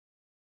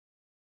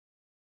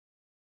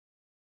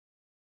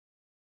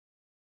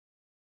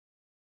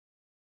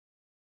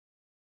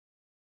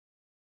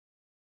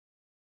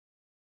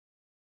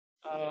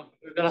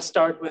We're going to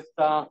start with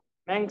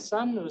Meng's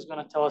son, who's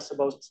going to tell us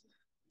about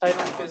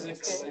tidal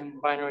physics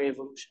and binary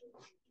evolution.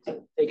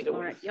 Take it away.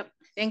 All right. Yep.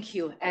 Thank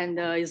you. And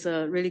it's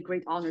a really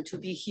great honor to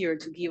be here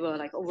to give a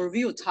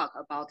overview talk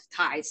about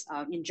tides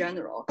in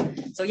general.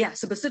 So yeah,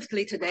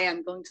 specifically today,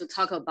 I'm going to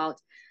talk about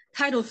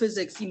tidal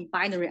physics in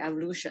binary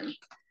evolution.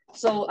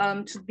 So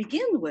to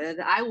begin with,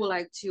 I would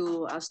like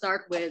to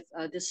start with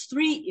these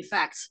three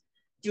effects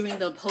during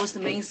the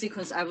post-main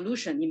sequence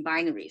evolution in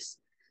binaries.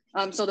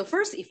 So the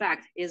first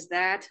effect is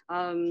that,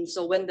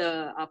 so when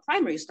the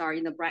primary star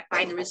in the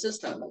binary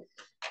system,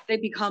 they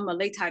become a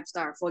late type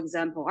star, for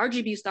example,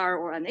 RGB star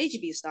or an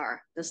AGB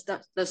star,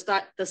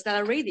 the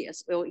stellar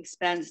radius will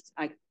expand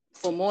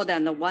for more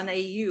than 1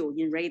 AU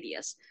in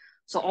radius.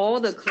 So all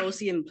the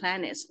close-in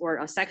planets or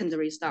a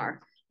secondary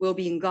star will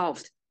be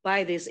engulfed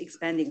by this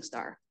expanding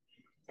star.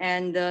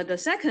 And the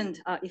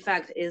second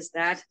effect is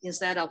that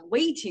instead of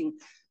waiting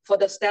for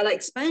the stellar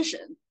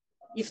expansion,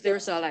 if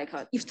there's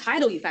if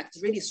tidal effect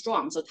is really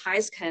strong, so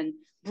tides can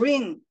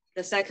bring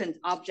the second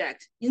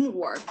object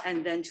inward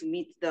and then to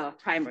meet the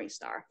primary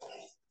star.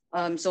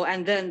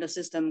 And then the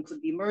system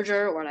could be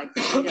merger or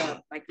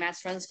like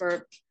mass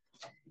transfer.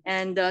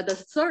 And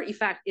the third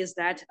effect is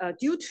that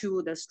due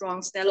to the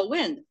strong stellar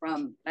wind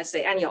from, let's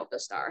say, any of the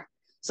star,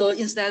 so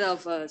instead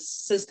of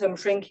system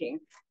shrinking,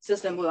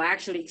 system will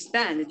actually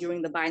expand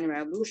during the binary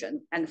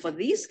evolution. And for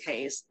this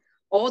case,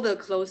 all the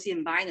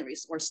close-in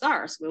binaries or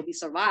stars will be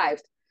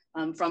survived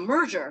from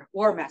merger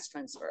or mass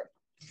transfer.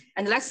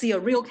 And let's see a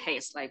real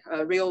case, like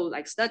a real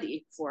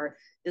study for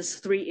this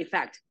three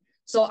effect.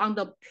 So on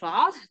the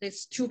plot,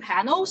 these two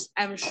panels,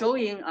 I'm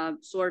showing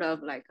sort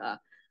of like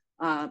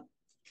a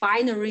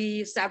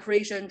binary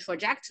separation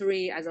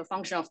trajectory as a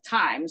function of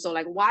time. So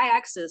like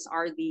y-axis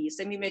are the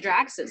semi-major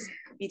axis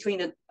between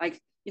the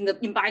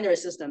in binary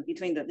system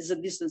between this is the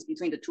distance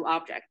between the two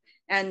objects,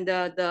 and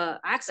the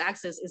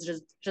x-axis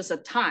is just a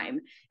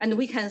time, and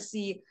we can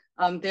see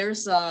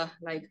there's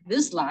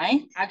this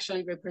line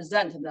actually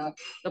represent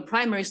the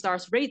primary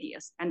star's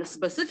radius, and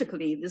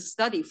specifically this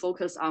study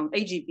focused on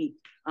AGB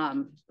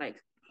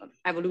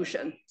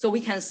evolution. So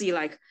we can see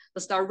the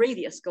star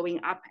radius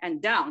going up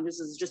and down. This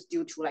is just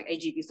due to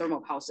AGB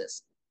thermal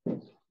pulses.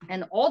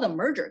 And all the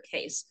merger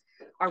case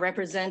are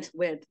represented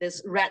with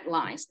this red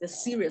lines,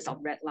 this series of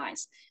red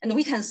lines. And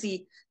we can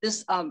see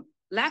this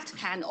left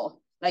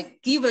panel,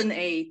 given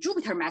a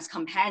Jupiter mass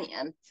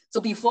companion.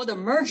 So before the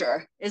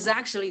merger is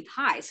actually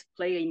tides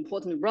play an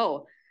important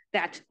role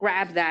that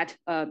grab that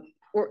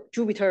or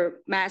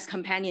Jupiter mass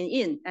companion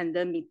in and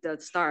then meet the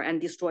star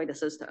and destroy the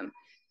system.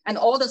 And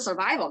all the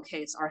survival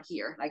cases are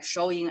here,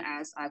 showing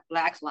as a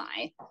black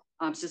line.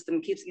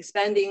 System keeps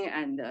expanding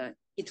and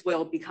it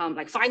will become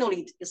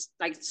finally it's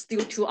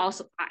still two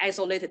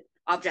isolated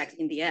objects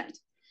in the end.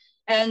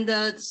 And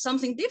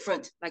something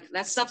different,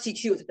 let's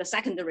substitute the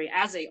secondary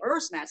as a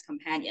Earth mass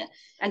companion.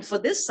 And for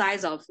this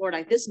size of, or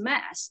this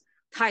mass,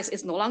 tides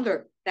is no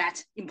longer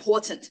that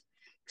important,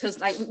 because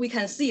we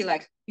can see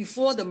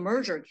before the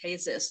merger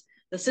cases,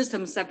 the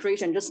system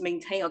separation just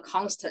maintain a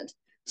constant.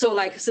 So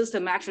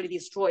system actually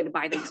destroyed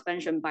by the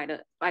expansion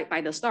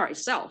by the star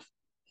itself.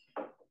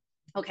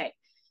 Okay,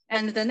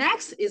 and the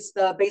next is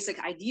the basic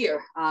idea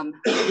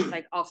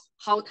of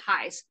how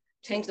tides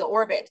change the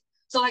orbit.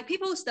 So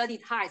people study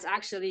tides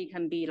actually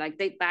can be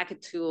date back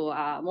to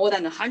more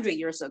than 100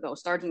 years ago,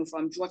 starting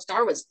from George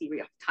Darwin's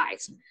theory of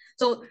tides.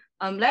 So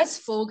let's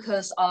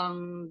focus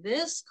on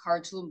this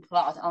cartoon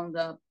plot on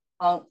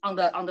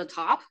the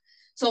top.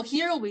 So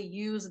here we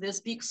use this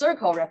big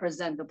circle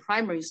represent the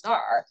primary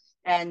star,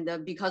 and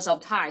because of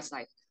tides,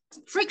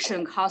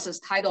 friction causes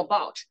tidal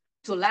bulge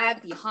to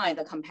lag behind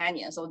the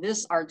companion. So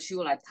these are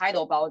two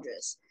tidal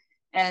bulges,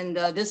 and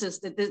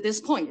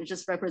this point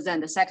just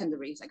represent the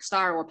secondary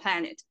star or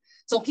planet.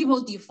 So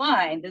people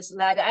define this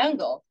lag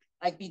angle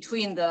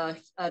between the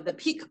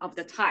peak of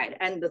the tide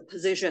and the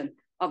position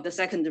of the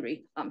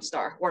secondary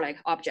star or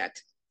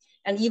object.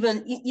 And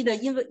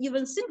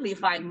even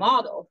simplified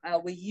model,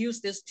 we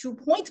use this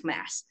 2-point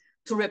mass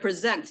to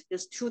represent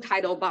this two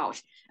tidal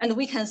bulge. And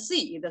we can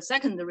see the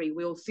secondary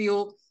will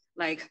feel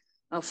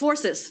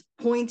forces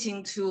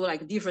pointing to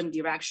different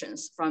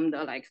directions from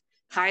the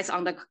tides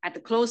at the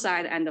close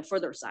side and the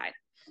further side.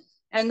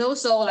 And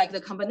also the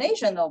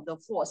combination of the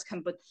force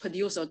can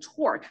produce a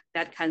torque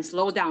that can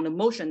slow down the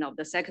motion of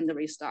the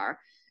secondary star,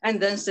 and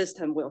then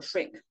system will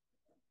shrink.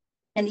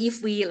 And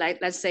if we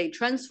let's say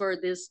transfer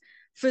this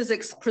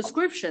physics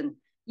prescription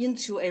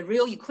into a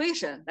real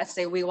equation, let's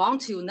say we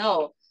want to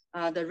know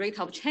the rate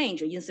of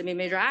change in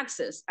semi-major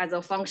axis as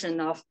a function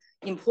of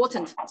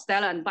important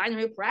stellar and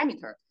binary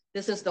parameter.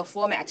 This is the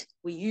format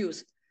we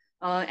use.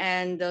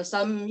 And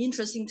some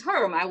interesting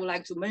term I would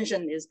like to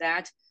mention is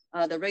that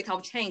the rate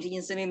of change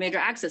in semi-major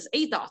axis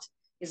A dot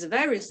is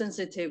very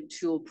sensitive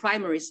to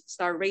primary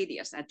star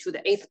radius and to the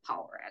 8th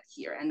power at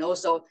here. And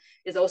also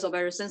is also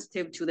very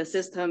sensitive to the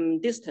system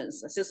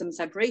distance, system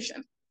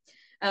separation.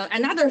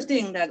 Another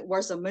thing that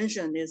worth a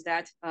mention is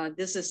that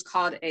this is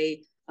called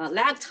a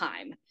lag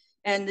time.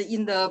 And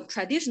in the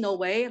traditional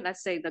way,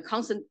 let's say the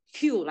constant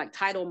Q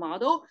tidal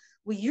model,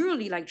 we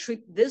usually like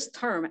treat this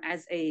term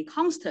as a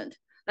constant.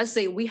 Let's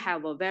say we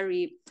have a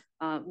very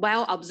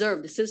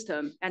well-observed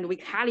system and we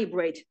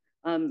calibrate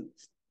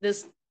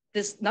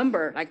this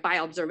number like by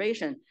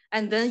observation,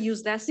 and then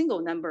use that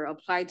single number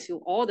applied to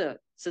all the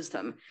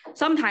system.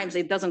 Sometimes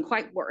it doesn't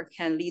quite work,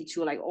 can lead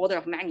to like order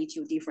of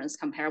magnitude difference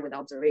compared with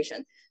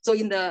observation. So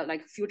in the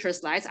like future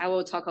slides, I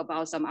will talk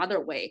about some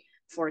other way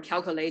for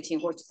calculating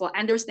or for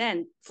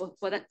understanding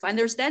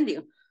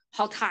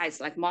how tides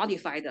like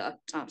modify the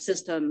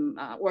system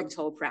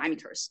orbital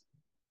parameters.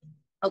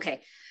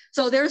 Okay,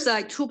 so there's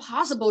like two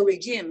possible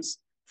regimes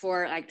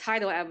for like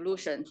tidal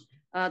evolution.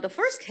 The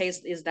first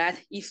case is that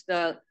if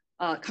the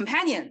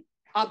companion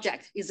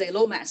object is a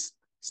low mass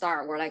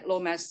star or like low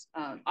mass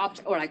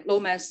object or like low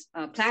mass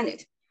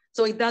planet,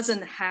 so it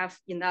doesn't have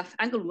enough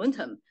angular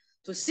momentum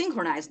to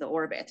synchronize the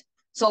orbit.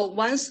 So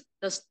once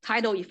the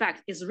tidal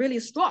effect is really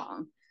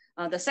strong,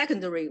 the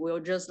secondary will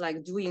just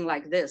like doing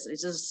like this.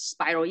 It's just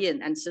spiral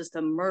in and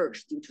system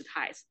merge due to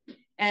tides.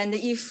 And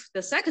if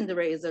the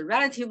secondary is a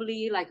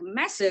relatively like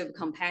massive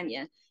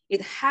companion,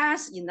 it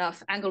has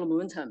enough angular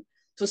momentum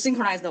to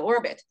synchronize the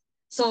orbit.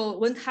 So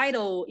when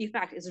tidal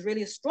effect is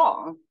really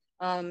strong,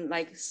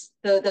 like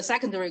the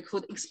secondary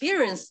could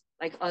experience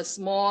like a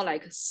small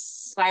like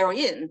spiral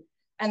in,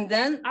 and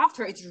then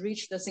after it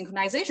reached the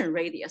synchronization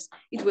radius,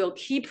 it will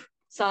keep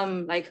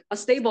some like a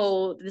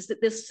stable,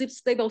 this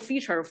stable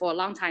feature for a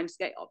long time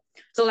scale.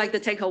 So like the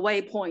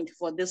takeaway point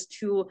for these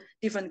two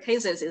different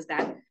cases is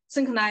that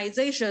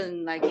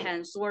synchronization like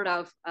can sort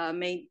of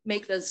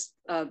make this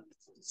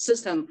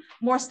system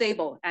more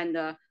stable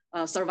and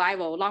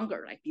survival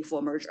longer like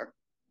before merger.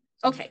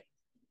 Okay,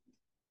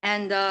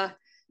 and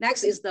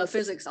next is the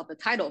physics of the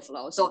tidal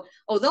flow. So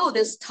although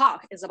this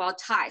talk is about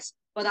tides,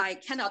 but I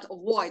cannot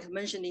avoid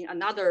mentioning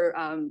another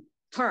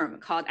term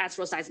called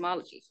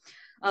astroseismology.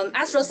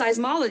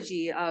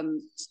 Astroseismology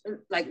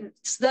like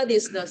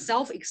studies the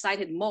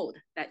self-excited mode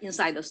that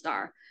inside the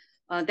star.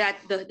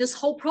 This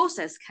whole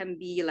process can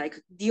be like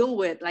deal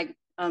with like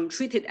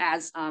treated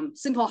as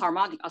simple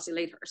harmonic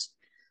oscillators.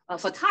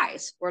 For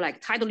tides or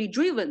like tidally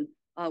driven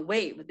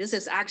wave, this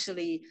is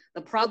actually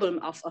the problem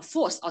of a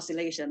forced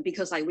oscillation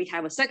because like we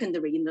have a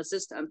secondary in the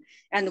system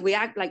and we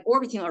act like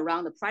orbiting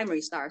around the primary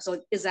star. So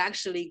it's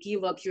actually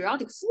give a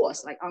periodic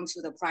force like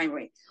onto the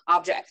primary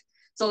object.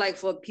 So like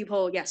for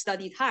people,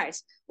 study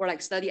tides or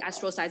like study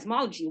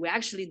astroseismology, we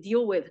actually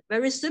deal with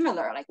very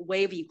similar like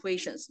wave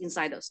equations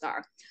inside the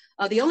star.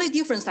 The only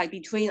difference like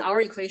between our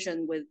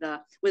equation with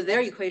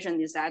their equation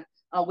is that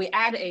we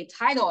add a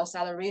tidal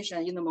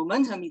acceleration in the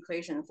momentum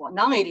equation for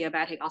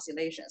non-adiabatic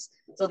oscillations.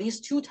 So these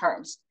two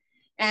terms,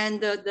 and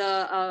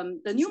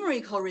the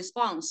numerical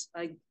response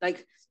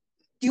like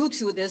due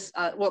to this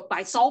or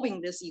by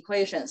solving these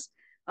equations,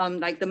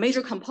 like the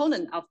major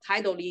component of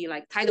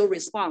tidal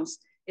response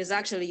is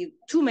actually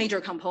two major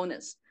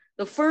components.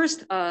 The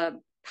first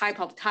type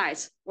of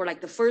tides, or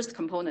like the first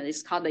component,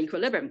 is called the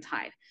equilibrium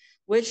tide,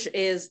 which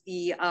is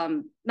the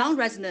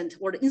non-resonant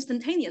or the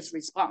instantaneous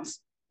response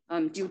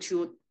due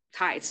to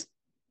tides.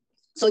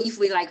 So if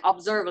we like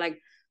observe like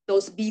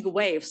those big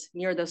waves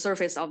near the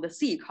surface of the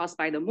sea caused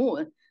by the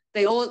moon,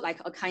 they all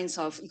like a kinds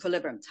of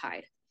equilibrium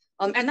tide.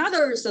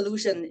 Another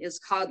solution is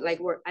called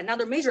like, or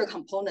another major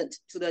component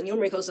to the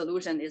numerical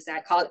solution is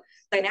that called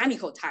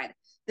dynamical tide.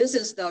 This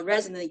is the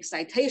resonant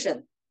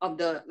excitation of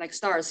the like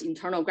star's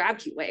internal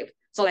gravity wave.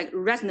 So like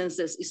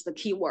resonances is the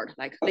keyword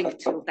like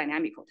linked to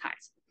dynamical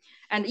tides.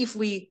 And if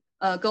we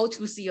go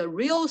to see a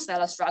real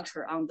stellar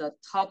structure on the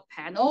top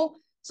panel,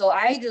 so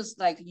I just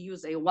like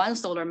use a one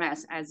solar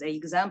mass as an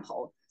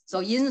example.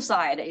 So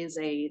inside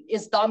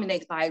is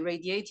dominated by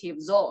radiative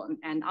zone,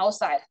 and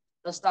outside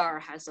the star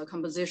has a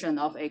composition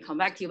of a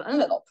convective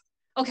envelope.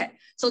 Okay,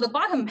 so the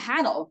bottom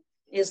panel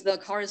is the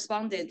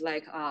corresponded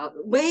like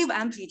wave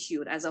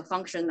amplitude as a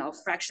function of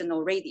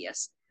fractional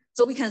radius.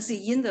 So we can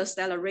see in the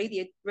stellar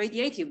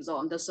radiative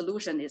zone, the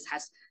solution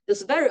has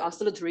this very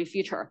oscillatory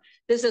feature.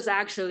 This is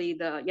actually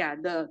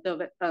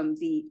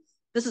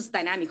this is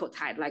dynamical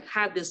tide, like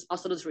have this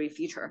oscillatory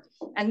feature.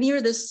 And near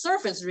this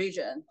surface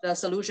region, the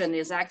solution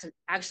is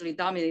actually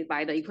dominated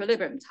by the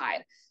equilibrium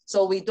tide.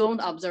 So we don't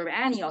observe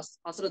any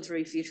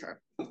oscillatory feature.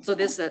 So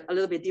this is a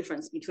little bit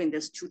difference between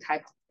these two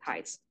types of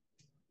tides.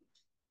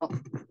 Oh,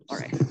 all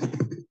right.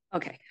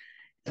 Okay.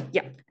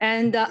 Yeah.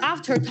 And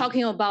after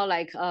talking about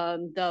like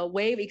the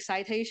wave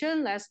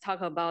excitation, let's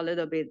talk about a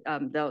little bit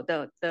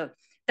the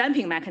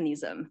damping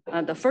mechanism.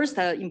 The first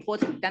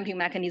important damping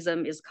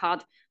mechanism is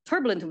called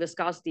turbulent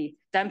viscosity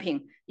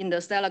damping in the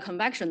stellar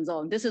convection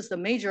zone. This is the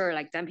major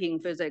like damping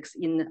physics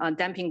in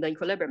damping the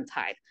equilibrium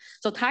tide.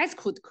 So tides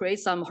could create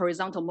some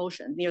horizontal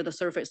motion near the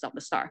surface of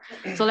the star.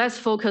 So let's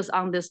focus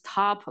on this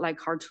top like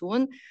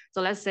cartoon. So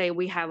let's say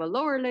we have a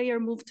lower layer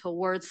move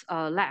towards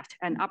left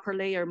and upper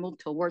layer move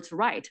towards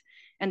right.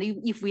 And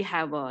if we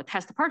have a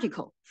test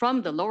particle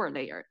from the lower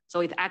layer,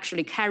 so it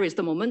actually carries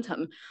the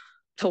momentum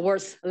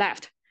towards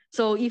left.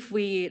 So if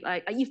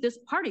this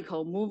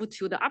particle move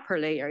to the upper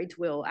layer, it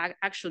will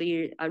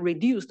actually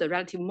reduce the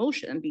relative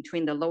motion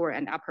between the lower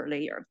and upper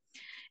layer.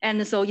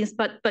 And so,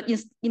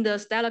 in the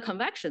stellar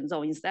convection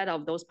zone, instead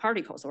of those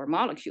particles or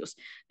molecules,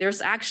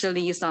 there's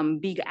actually some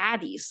big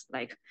eddies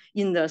like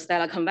in the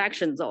stellar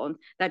convection zone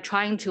that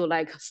trying to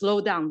like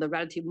slow down the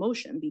relative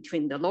motion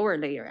between the lower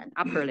layer and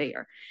upper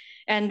layer.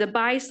 And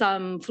by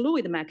some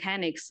fluid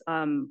mechanics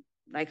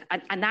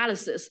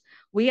analysis,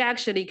 we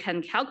actually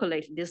can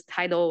calculate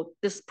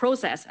this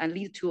process and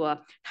lead to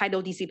a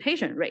tidal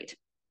dissipation rate.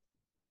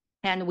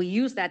 And we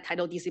use that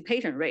tidal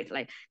dissipation rate,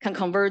 like can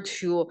convert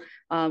to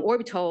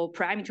orbital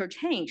parameter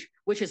change,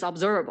 which is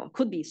observable,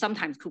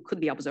 sometimes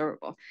could be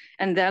observable.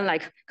 And then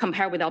like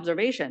compare with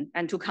observation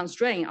and to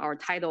constrain our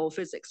tidal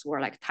physics or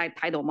like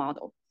tidal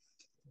model.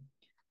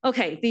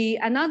 Okay,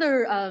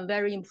 another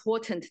very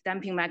important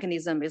damping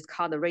mechanism is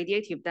called the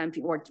radiative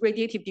damping or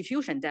radiative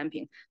diffusion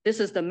damping.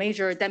 This is the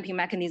major damping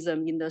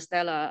mechanism in the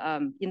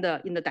stellar, in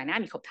the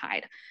dynamical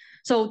tide.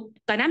 So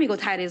dynamical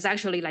tide is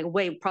actually like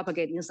wave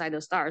propagate inside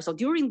the star. So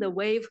during the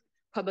wave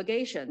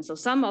propagation, so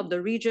some of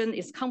the region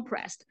is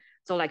compressed.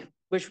 So like,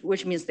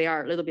 which means they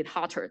are a little bit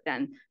hotter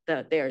than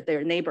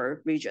their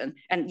neighbor region.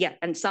 And yeah,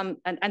 and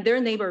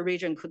their neighbor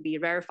region could be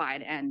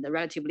rarefied and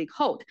relatively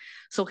cold.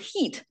 So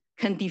heat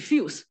can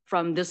diffuse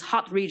from this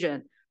hot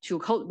region to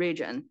cold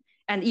region.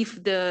 And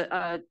if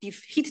the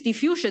heat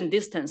diffusion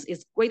distance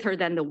is greater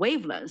than the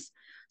wavelength,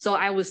 so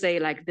I would say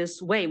like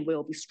this wave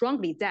will be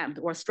strongly damped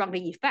or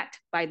strongly affected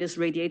by this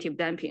radiative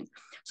damping.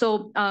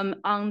 So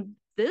on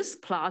this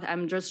plot,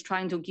 I'm just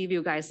trying to give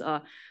you guys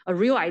a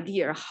real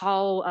idea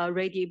how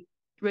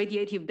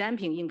radiative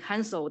damping can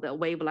cancel the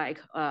wave-like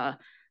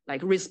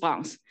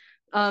response.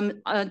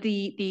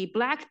 The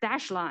black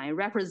dash line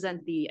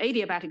represent the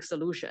adiabatic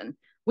solution,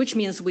 which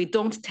means we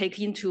don't take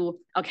into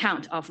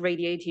account of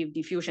radiative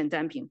diffusion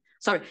damping.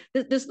 Sorry,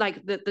 this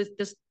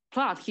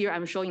plot here,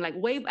 I'm showing like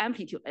wave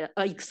amplitude,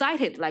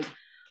 excited like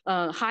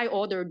high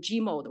order G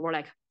mode or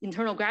like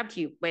internal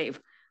gravity wave.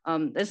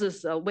 This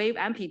is a wave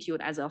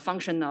amplitude as a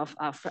function of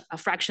a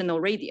fractional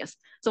radius.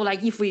 So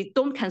like if we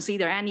don't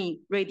consider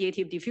any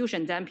radiative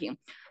diffusion damping,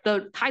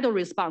 the tidal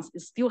response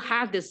is still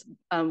have this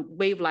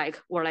wave-like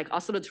or like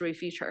oscillatory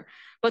feature.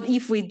 But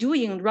if we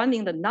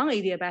running the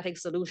non-adiabatic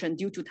solution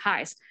due to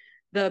tides,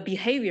 the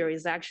behavior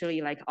is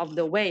actually like of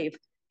the wave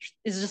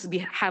is just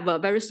have a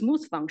very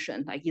smooth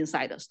function like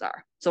inside the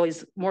star. So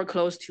it's more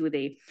close to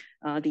the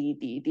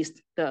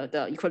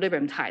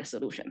equilibrium tide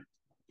solution.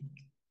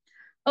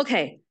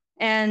 Okay,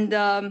 and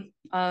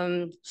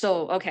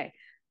so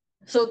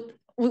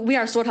we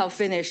are sort of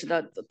finished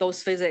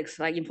those physics,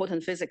 like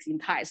important physics in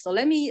tides. So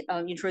let me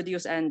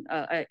introduce a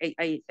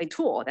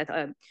tool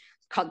that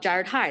called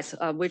gyre tides,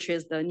 which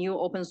is the new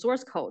open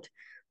source code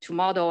to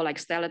model like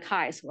stellar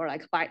tides or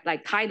like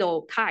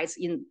tidal tides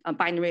in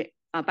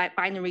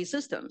binary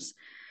systems.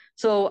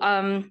 So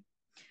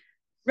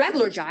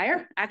regular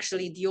gyre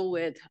actually deal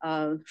with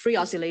free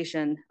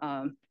oscillation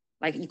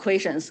like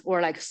equations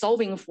or like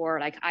solving for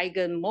like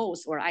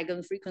eigenmodes or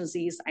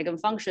eigenfrequencies,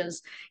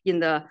 eigenfunctions in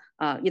the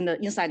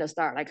inside the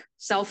star, like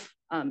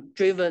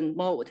self-driven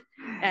mode.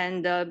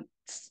 And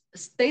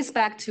dates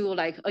back to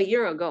like a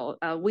year ago,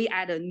 we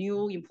add a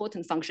new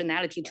important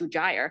functionality to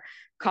gyre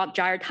called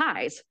gyre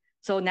tides.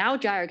 So now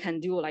gyre can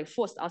do like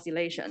forced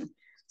oscillation.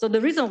 So the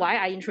reason why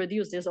I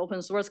introduced this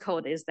open source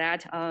code is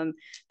that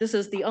this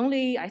is the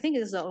only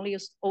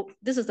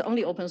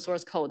open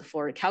source code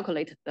for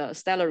calculate the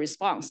stellar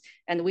response.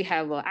 And we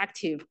have an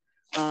active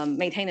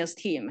maintenance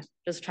team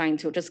just trying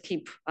to just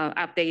keep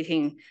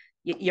updating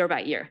year by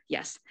year,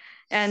 yes.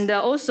 And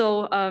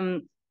also,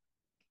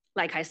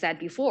 like I said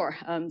before,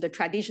 the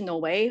traditional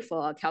way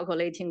for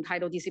calculating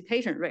tidal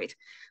dissipation rate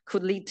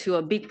could lead to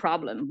a big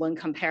problem when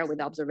compared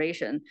with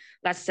observation.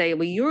 Let's say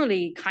we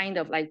usually kind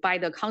of like by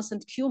the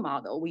constant Q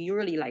model, we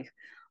usually like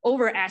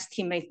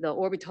overestimate the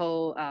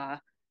orbital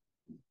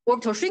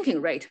shrinking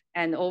rate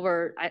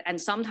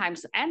and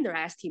sometimes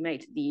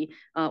underestimate the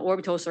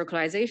orbital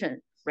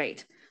circularization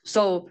rate.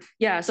 So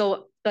yeah,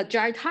 so the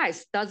gyre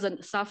tides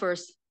doesn't suffer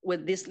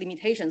with these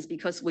limitations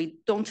because we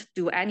don't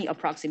do any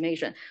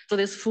approximation. So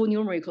this full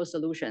numerical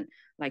solution,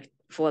 like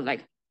for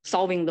like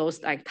solving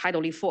those like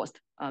tidally forced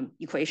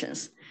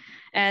equations.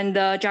 And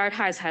gyre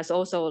tides has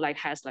also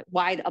has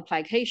wide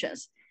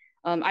applications.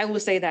 I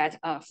would say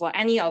that for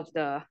any of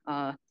the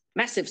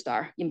massive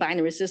star in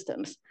binary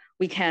systems,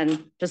 we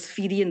can just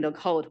feed in the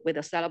code with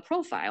a stellar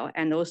profile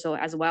and also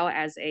as well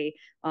as a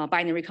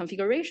binary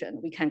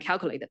configuration. We can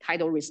calculate the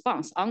tidal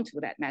response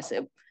onto that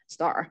massive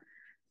star.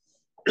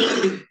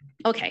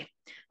 Okay,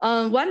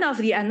 one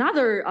of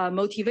another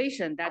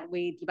motivation that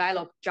we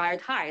develop gyre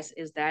tides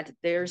is that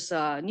there's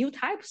new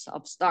types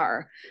of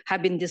star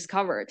have been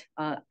discovered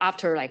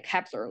after like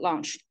Kepler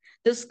launched.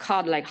 This is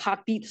called like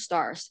heartbeat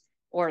stars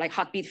or like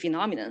heartbeat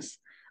phenomena.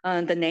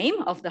 The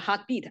name of the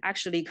heartbeat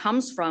actually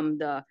comes from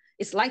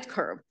its light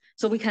curve.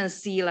 So we can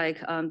see like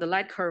the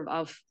light curve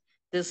of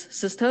this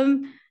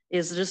system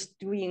is just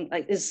doing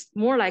like, it's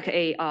more like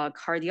a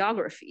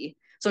cardiography.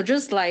 So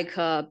just like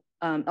a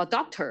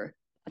doctor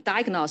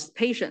diagnosed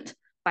patient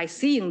by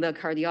seeing the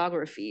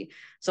cardiography.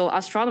 So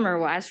astronomer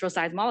or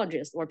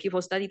astroseismologist or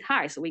people study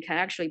tides, we can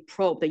actually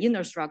probe the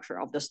inner structure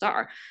of the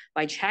star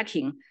by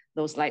checking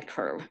those light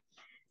curve.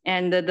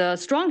 And the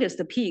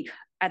strongest peak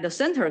at the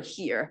center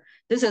here,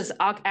 this is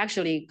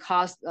actually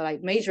caused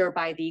like measured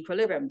by the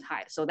equilibrium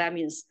tide. So that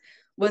means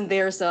when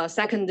there's a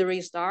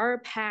secondary star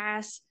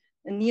pass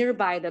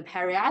nearby the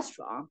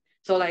periastron,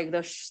 so like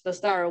the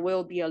star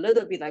will be a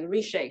little bit like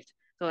reshaped,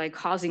 so like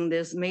causing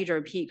this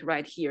major peak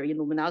right here in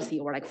luminosity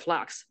or like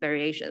flux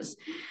variations.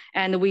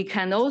 And we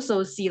can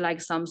also see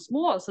like some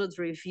small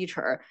oscillatory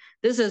feature.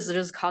 This is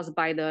just caused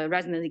by the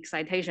resonant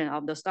excitation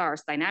of the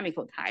star's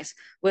dynamical tides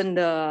when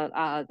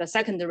the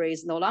secondary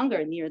is no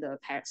longer near the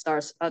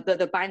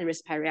the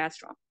binaries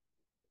periastron.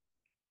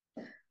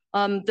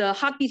 The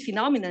heartbeat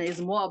phenomenon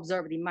is more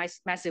observed in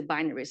massive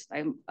binaries,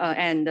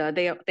 and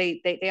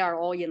they are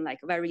all in like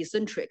very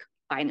eccentric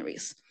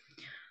binaries.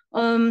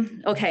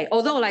 Okay,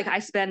 although like I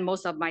spend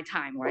most of my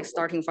time, right,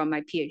 starting from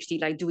my PhD,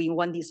 like doing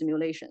 1D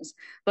simulations,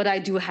 but I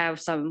do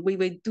have some, we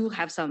do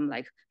have some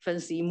like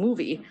fancy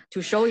movie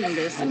to showing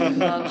this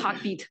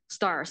heartbeat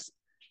stars.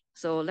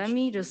 So let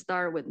me just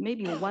start with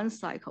maybe one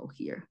cycle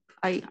here.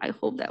 I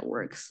hope that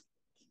works.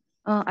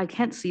 I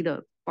can't see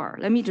the bar.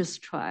 Let me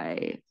just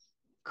try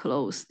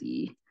close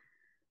the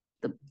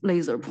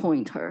laser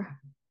pointer.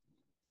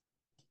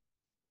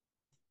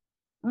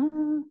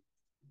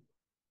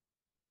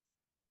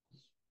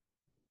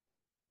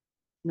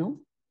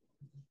 No.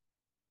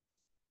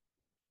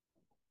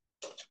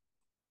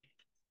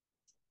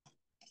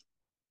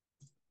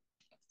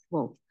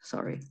 Whoa,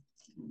 sorry.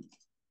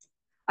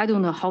 I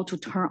don't know how to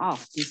turn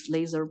off this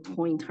laser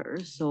pointer.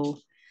 So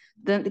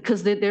then,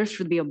 because there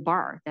should be a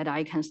bar that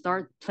I can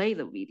start play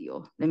the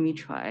video. Let me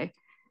try,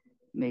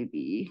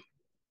 maybe.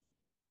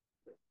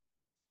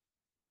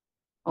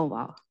 Oh,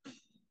 wow.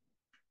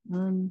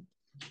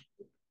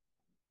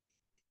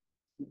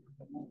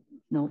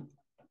 No.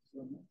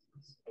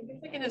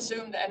 We can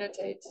assume to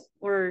annotate.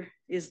 Or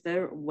is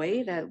there a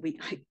way that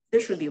there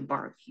should be a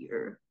bar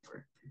here.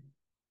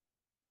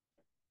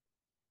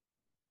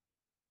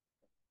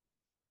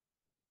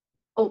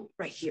 Oh,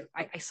 right here,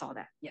 I saw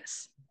that,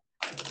 yes.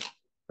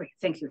 Great,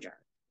 thank you, Jared.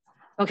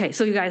 Okay,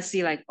 so you guys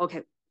see like,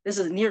 okay, this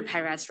is near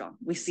periastron.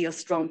 We see a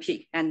strong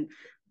peak, and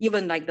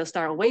even like the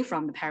star away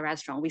from the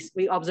periastron,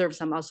 we observe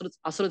some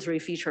oscillatory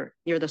feature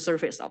near the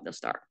surface of the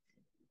star.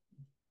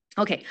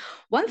 Okay,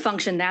 one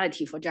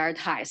functionality for gyre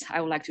tides I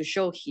would like to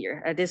show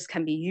here. This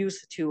can be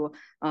used to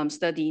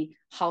study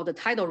how the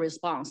tidal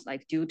response,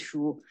 like due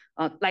to,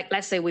 like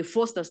let's say we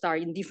force the star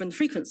in different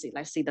frequency,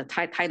 let's see the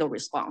tidal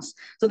response.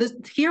 So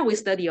here we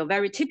study a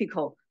very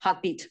typical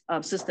heartbeat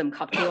system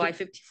called KOI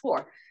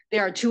 54.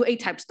 There are two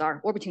A-type stars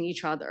orbiting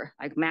each other,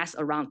 like mass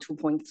around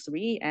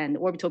 2.3 and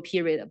orbital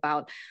period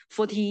about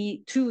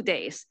 42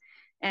 days.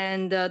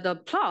 And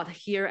the plot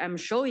here, I'm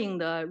showing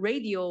the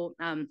radial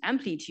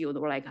amplitude,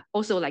 or like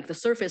also like the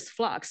surface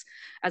flux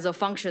as a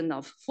function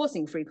of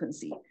forcing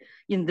frequency.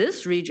 In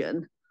this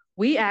region,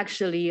 we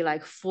actually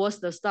like force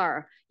the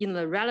star in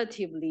a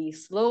relatively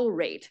slow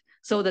rate.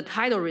 So the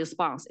tidal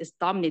response is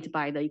dominated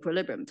by the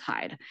equilibrium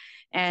tide.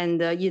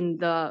 And in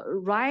the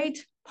right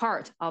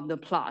part of the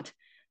plot,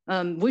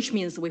 which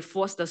means we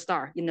force the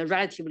star in a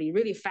relatively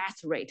really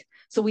fast rate.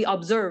 So we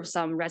observe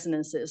some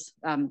resonances,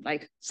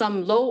 like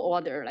some low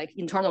order, like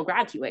internal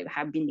gravity wave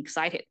have been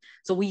excited.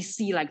 So we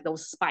see like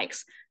those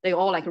spikes, they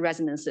all like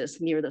resonances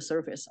near the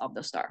surface of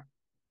the star.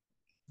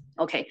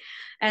 Okay,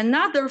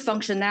 another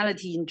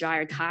functionality in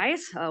gyre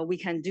tides we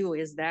can do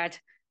is that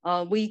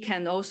we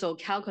can also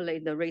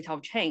calculate the rate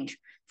of change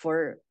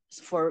for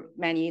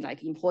many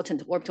like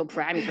important orbital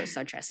parameters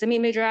such as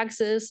semi-major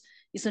axis,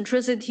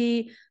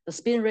 eccentricity, the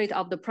spin rate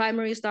of the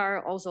primary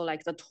star, also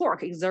like the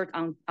torque exert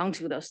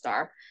onto the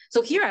star.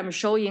 So here I'm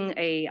showing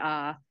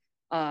a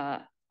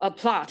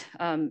plot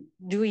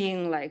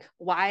doing like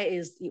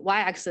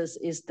y-axis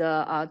is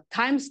the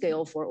time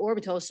scale for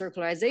orbital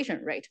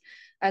circularization rate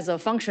as a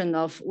function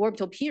of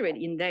orbital period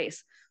in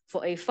days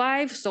for a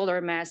 5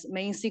 solar mass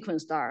main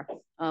sequence star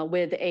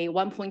with a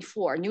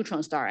 1.4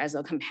 neutron star as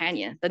a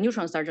companion. The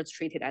neutron star just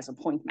treated as a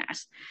point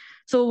mass.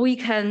 So we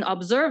can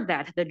observe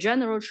that the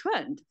general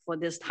trend for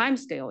this time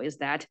scale is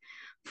that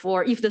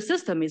if the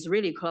system is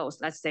really close,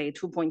 let's say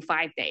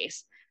 2.5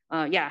 days,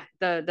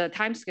 the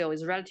time scale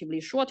is relatively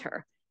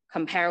shorter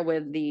compared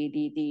with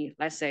the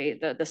let's say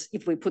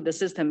if we put the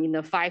system in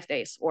the 5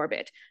 days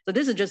orbit. So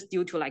this is just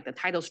due to like the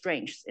tidal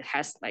strength. It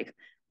has like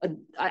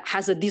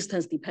has a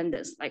distance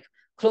dependence, like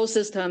closed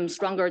system,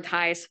 stronger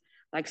tides,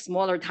 like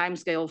smaller time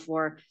scale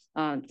for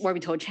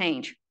orbital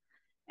change.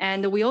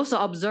 And we also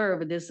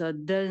observe this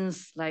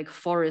dense like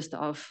forest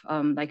of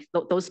like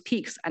those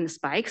peaks and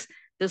spikes.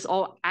 This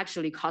all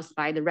actually caused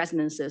by the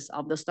resonances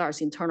of the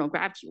star's internal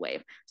gravity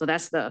wave. So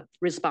that's the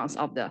response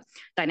of the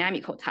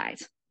dynamical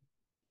tides.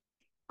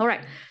 All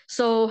right,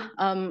 so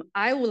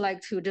I would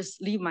like to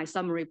just leave my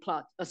summary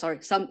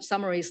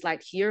summary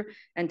slide here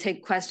and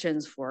take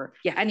questions for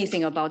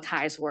anything about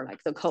tides or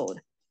like the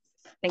code.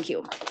 Thank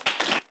you.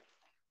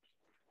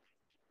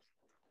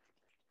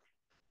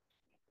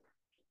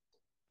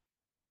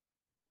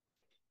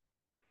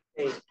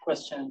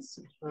 questions.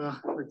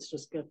 Let's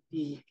just get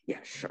the. Yeah,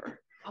 sure.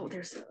 Oh,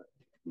 there's a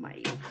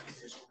mic.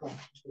 Okay.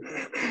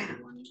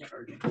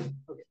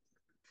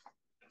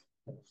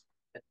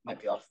 It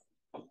might be off.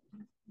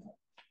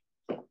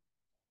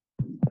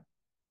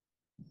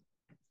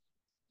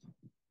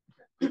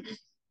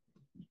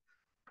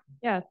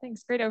 Yeah,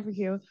 thanks. Great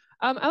overview.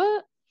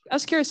 I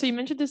was curious. So you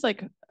mentioned this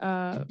like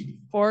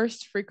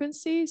forced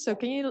frequency. So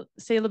can you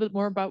say a little bit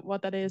more about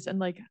what that is and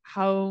like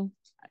how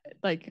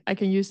like I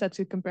can use that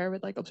to compare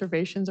with like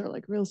observations or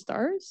like real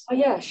stars? Oh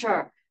yeah,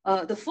 sure.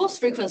 The forced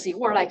frequency,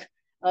 or like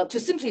to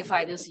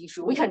simplify this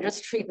issue, we can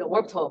just treat the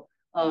orbital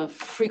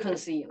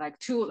frequency like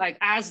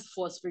as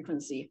forced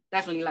frequency,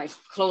 definitely like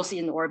close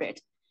in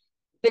orbit.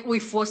 But we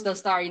force the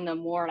star in a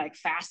more like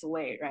fast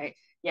way, right?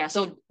 Yeah,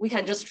 so we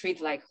can just treat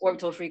like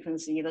orbital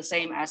frequency the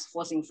same as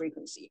forcing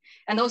frequency.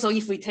 And also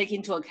if we take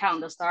into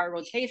account the star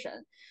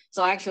rotation,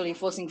 so actually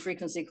forcing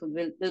frequency could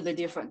be a little bit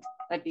different.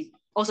 Like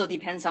also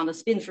depends on the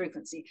spin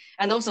frequency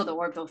and also the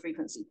orbital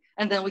frequency.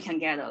 And then we can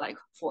get a like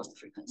forced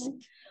frequency.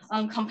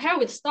 Compare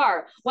with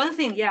star, one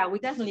thing, yeah, we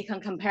definitely can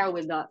compare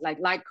with the like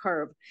light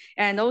curve.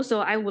 And also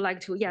I would like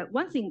to, yeah,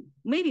 one thing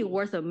maybe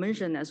worth a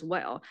mention as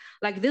well,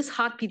 like this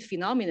heartbeat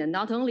phenomenon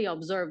not only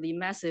observed in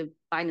massive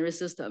binary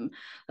system,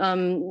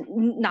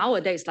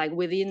 nowadays, like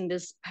within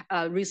this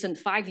recent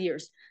 5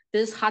 years,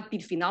 this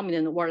heartbeat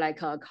phenomenon were like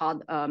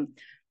called,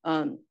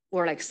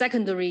 or like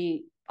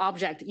secondary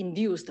object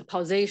induced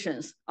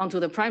pulsations onto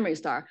the primary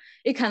star.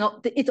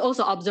 It's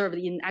also observed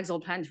in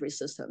exoplanetary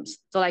systems.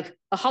 So like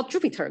a hot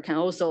Jupiter can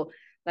also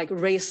like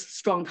raise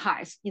strong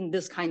tides in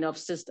this kind of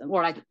system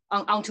or like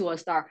onto a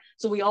star.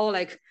 So we all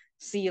like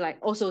see like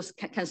also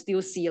can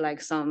still see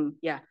like some,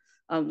 yeah,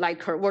 light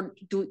curve. We're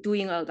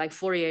doing a like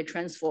Fourier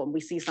transform. We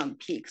see some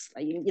peaks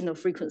like in the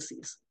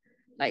frequencies,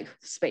 like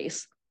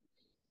space.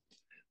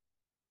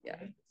 Yeah.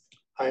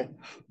 Hi,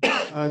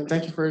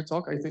 thank you for your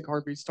talk. I think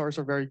heartbeat stars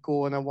are very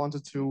cool, and I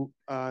wanted to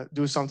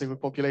do something with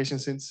population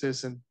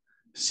synthesis and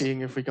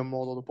seeing if we can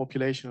model the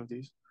population of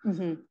these.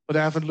 But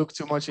I haven't looked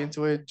too much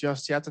into it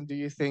just yet. And do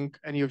you think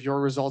any of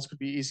your results could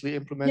be easily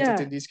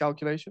implemented in these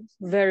calculations?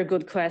 Very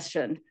good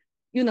question.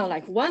 You know,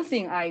 like one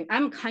thing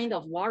I'm kind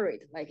of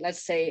worried, like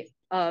let's say,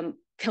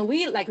 can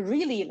we like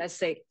really, let's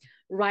say,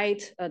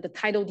 write the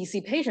tidal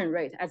dissipation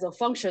rate as a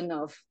function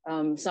of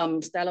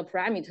some stellar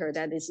parameter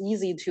that is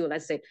easy to,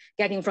 let's say,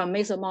 getting from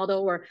Mesa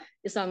model or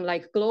some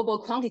like global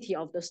quantity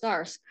of the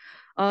stars.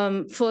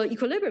 For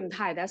equilibrium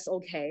tide, that's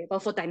okay. But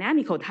for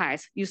dynamical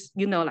tides,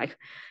 you know, like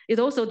it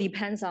also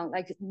depends on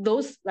like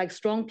those like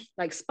strong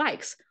like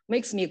spikes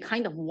makes me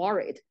kind of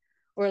worried,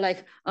 or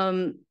like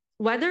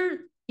whether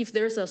if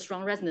there's a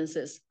strong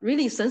resonances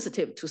really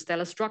sensitive to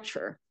stellar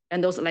structure.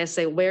 And those, let's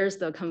say, where's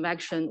the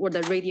convection or the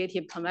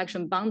radiative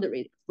convection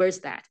boundary? Where's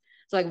that?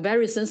 So like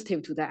very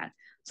sensitive to that.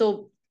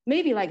 So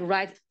maybe like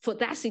for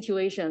that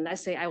situation,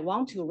 let's say I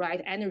want to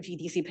write energy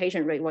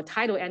dissipation rate or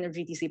tidal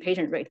energy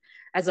dissipation rate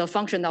as a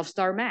function of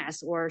star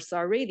mass or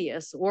star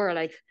radius or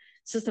like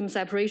system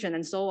separation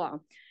and so on.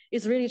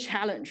 It's really a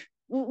challenge.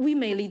 We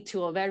may lead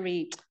to a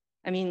very,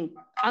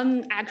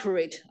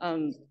 inaccurate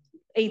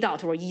A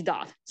dot or E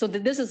dot. So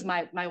this is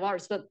my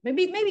worries, but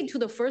maybe to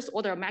the first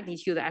order of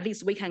magnitude, at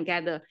least we can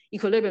get the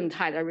equilibrium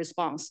tide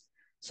response.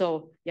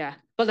 So yeah,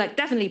 but like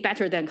definitely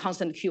better than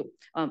constant Q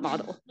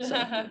model.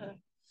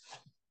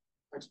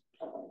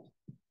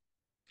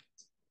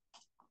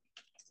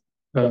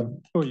 So.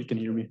 You can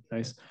hear me,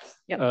 nice.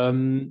 Yep.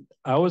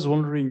 I was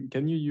wondering,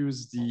 can you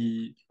use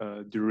the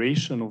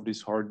duration of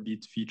this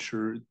heartbeat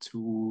feature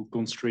to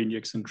constrain the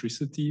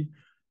eccentricity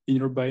in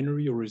your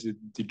binary, or is it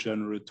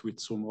degenerate with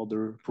some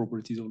other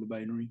properties of the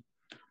binary?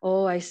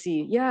 Oh, I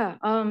see. Yeah.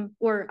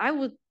 Or I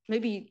would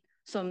maybe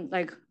some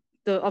like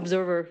the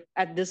observer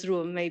at this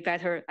room may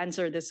better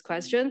answer this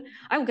question.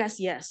 I would guess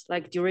yes,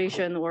 like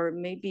duration or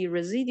maybe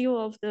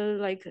residual of the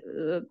like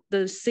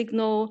the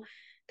signal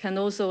can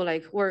also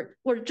like or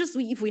just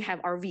if we have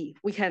RV,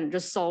 we can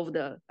just solve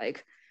the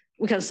like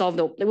we can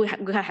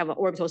have an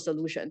orbital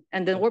solution,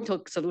 and then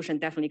orbital solution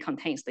definitely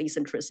contains the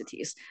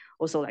eccentricities,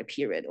 also like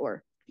period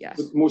or. Yes.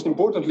 But most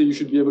importantly, you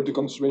should be able to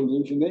constrain the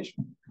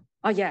inclination.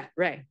 Oh yeah,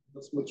 right.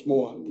 That's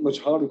much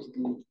harder to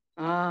do.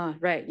 Ah,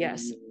 right.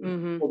 Yes.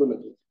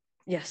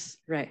 Yes,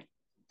 right.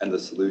 And the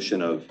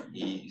solution of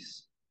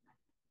ease.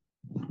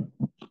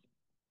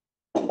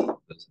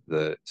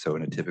 So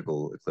in a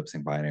typical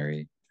eclipsing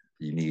binary,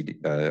 you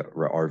need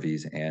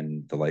RVs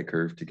and the light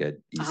curve to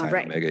get E sine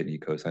omega and E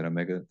cosine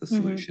omega. The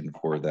solution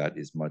for that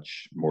is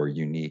much more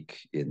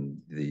unique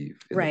in the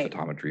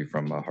photometry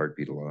from a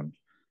heartbeat alone.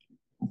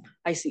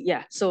 I see.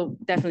 Yeah. So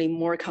definitely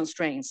more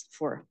constraints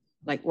for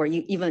like or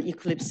even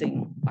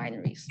eclipsing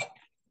binaries.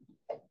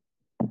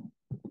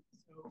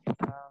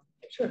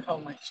 Sure. How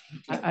much?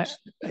 I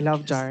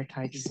love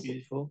gyrotype. It's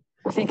beautiful.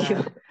 Thank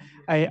you.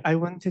 I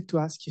wanted to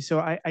ask you. So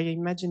I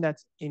imagine that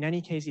in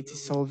any case, it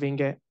is solving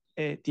the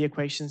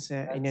equations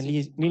in a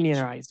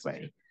linearized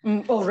way.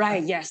 Oh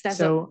right. Yes. That's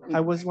so.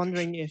 I was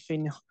wondering if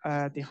in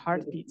the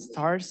heartbeat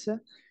stars,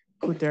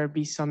 could there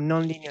be some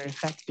nonlinear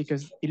effect?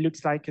 Because it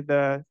looks like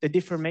the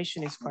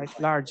deformation is quite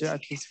large,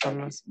 at least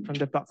from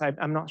the plot.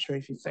 I'm not sure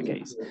if it's the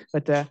case,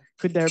 but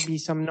could there be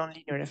some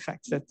nonlinear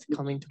effects that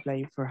come into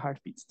play for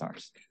heartbeat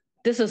stars?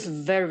 This is a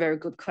very, very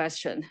good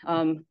question.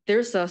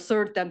 There's a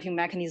third damping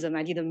mechanism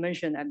I didn't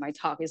mention at my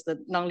talk, is the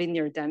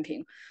nonlinear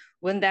damping.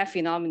 When that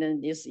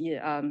phenomenon is,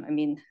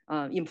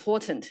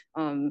 important,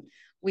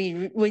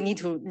 we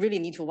really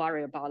need to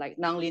worry about like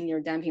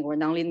nonlinear damping or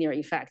nonlinear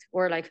effect,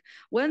 or like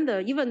when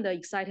even the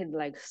excited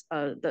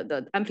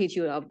the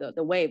amplitude of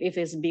the wave, if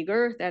it's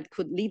bigger, that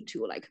could lead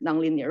to like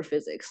nonlinear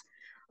physics.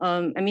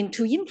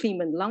 To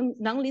implement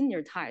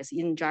nonlinear ties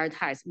in gyre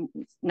ties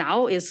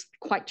now is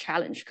quite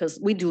challenged because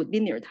we do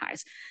linear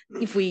ties.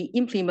 If we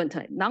implement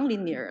a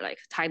nonlinear like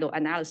tidal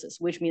analysis,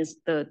 which means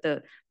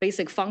the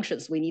basic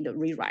functions we need to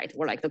rewrite,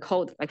 or like the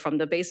code like from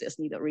the basis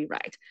need to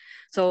rewrite.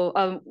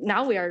 So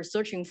now we are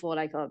searching for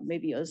like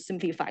maybe a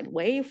simplified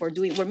way for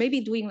doing, or maybe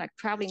doing like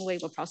traveling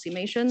wave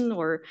approximation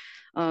or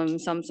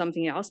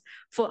something else.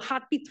 For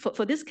heartbeat,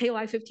 for this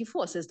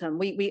KOI54 system,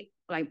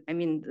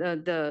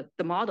 the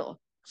model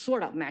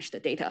sort of match the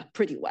data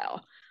pretty well.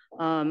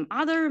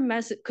 Other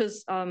methods,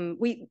 because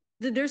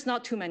there's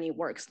not too many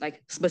works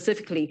like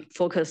specifically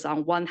focus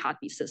on one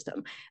heartbeat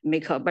system,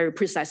 make a very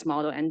precise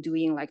model and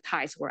doing like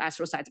ties or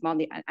astrocytes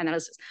model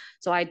analysis.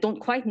 So I don't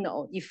quite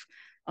know if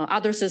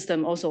other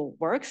system also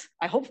works.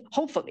 I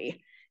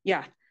hopefully,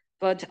 yeah.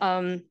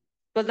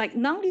 But like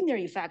nonlinear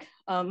effect,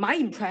 my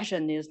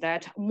impression is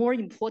that more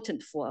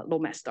important for low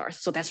mass stars.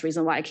 So that's the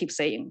reason why I keep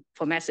saying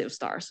for massive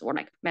stars or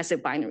like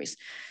massive binaries,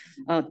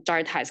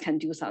 gyre ties can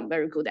do some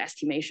very good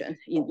estimation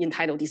in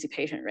tidal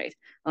dissipation rate.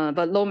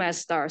 But low mass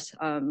stars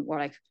or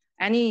like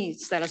any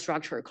stellar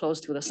structure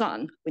close to the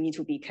sun, we need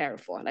to be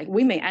careful. Like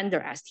we may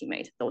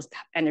underestimate those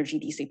energy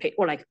dissipate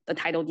or like the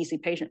tidal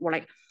dissipation or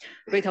like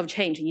rate of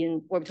change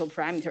in orbital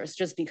parameters,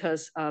 just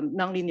because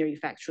nonlinear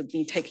effects should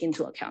be taken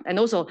into account. And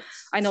also,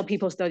 I know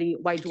people study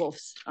white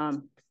dwarfs,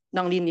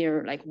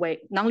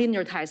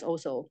 nonlinear ties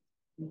also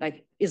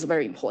like is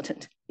very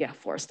important, yeah,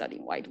 for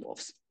studying white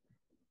dwarfs.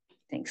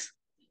 Thanks.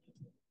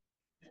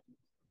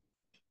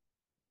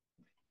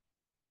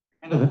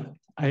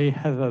 I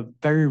have a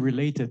very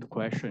related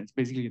question. It's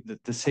basically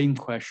the same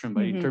question,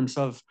 but in terms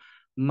of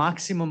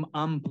maximum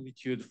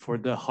amplitude for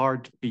the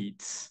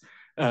heartbeats,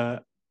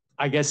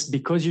 I guess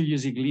because you're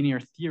using linear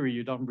theory,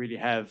 you don't really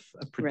have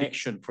a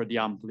prediction for the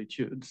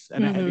amplitudes.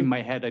 And I have in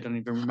my head, I don't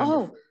even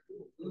remember.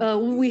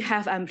 We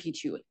have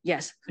amplitude,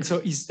 yes. And so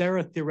is there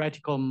a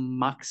theoretical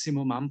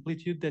maximum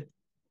amplitude that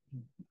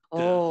the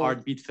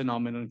heartbeat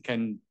phenomenon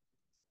can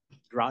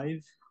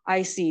drive?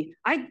 I see.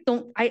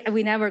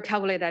 We never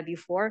calculated that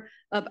before.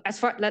 As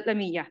far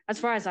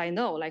as I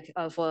know, like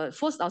for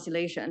forced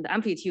oscillation, the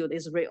amplitude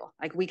is real.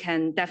 Like we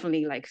can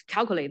definitely like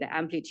calculate the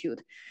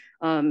amplitude.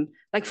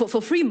 Like for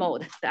free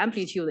mode, the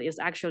amplitude is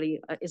actually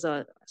is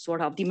a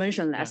sort of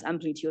dimensionless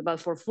amplitude.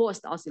 But for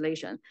forced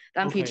oscillation,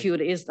 the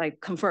amplitude is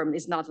like confirmed.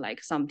 It's not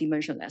like some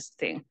dimensionless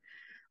thing.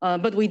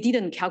 But we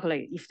didn't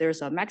calculate if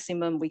there's a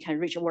maximum we can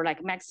reach, or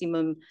like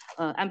maximum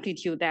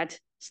amplitude that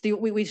still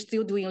we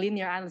still doing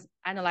linear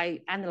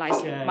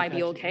analyzing might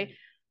be okay.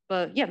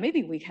 But yeah,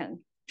 maybe we can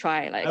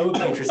try like. I would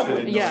be interested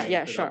in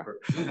yeah, sure.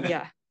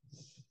 Yeah.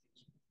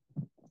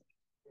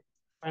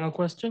 Final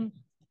question.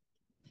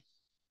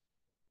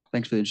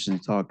 Thanks for the interesting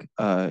talk.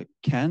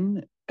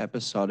 Can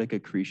episodic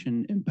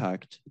accretion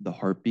impact the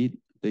heartbeat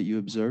that you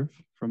observe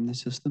from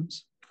these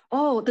systems?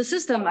 Oh, the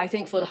system, I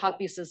think for the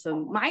heartbeat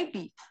system might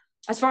be,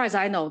 as far as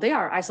I know, they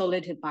are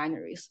isolated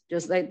binaries.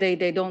 Just like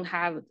they don't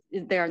have,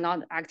 they are not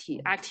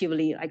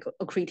actively like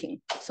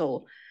accreting.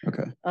 So,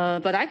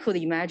 but I could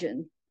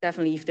imagine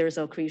definitely if there's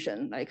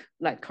accretion,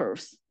 like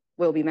curves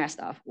will be messed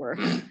up, or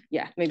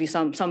yeah, maybe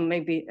some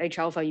maybe H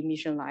alpha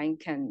emission line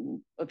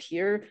can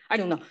appear. I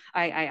don't know.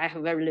 I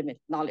have very limited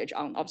knowledge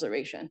on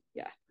observation.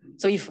 Yeah.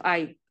 So if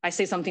I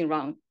say something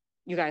wrong,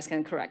 you guys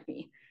can correct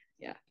me.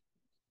 Yeah.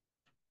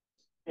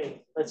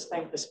 Okay, let's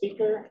thank the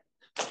speaker.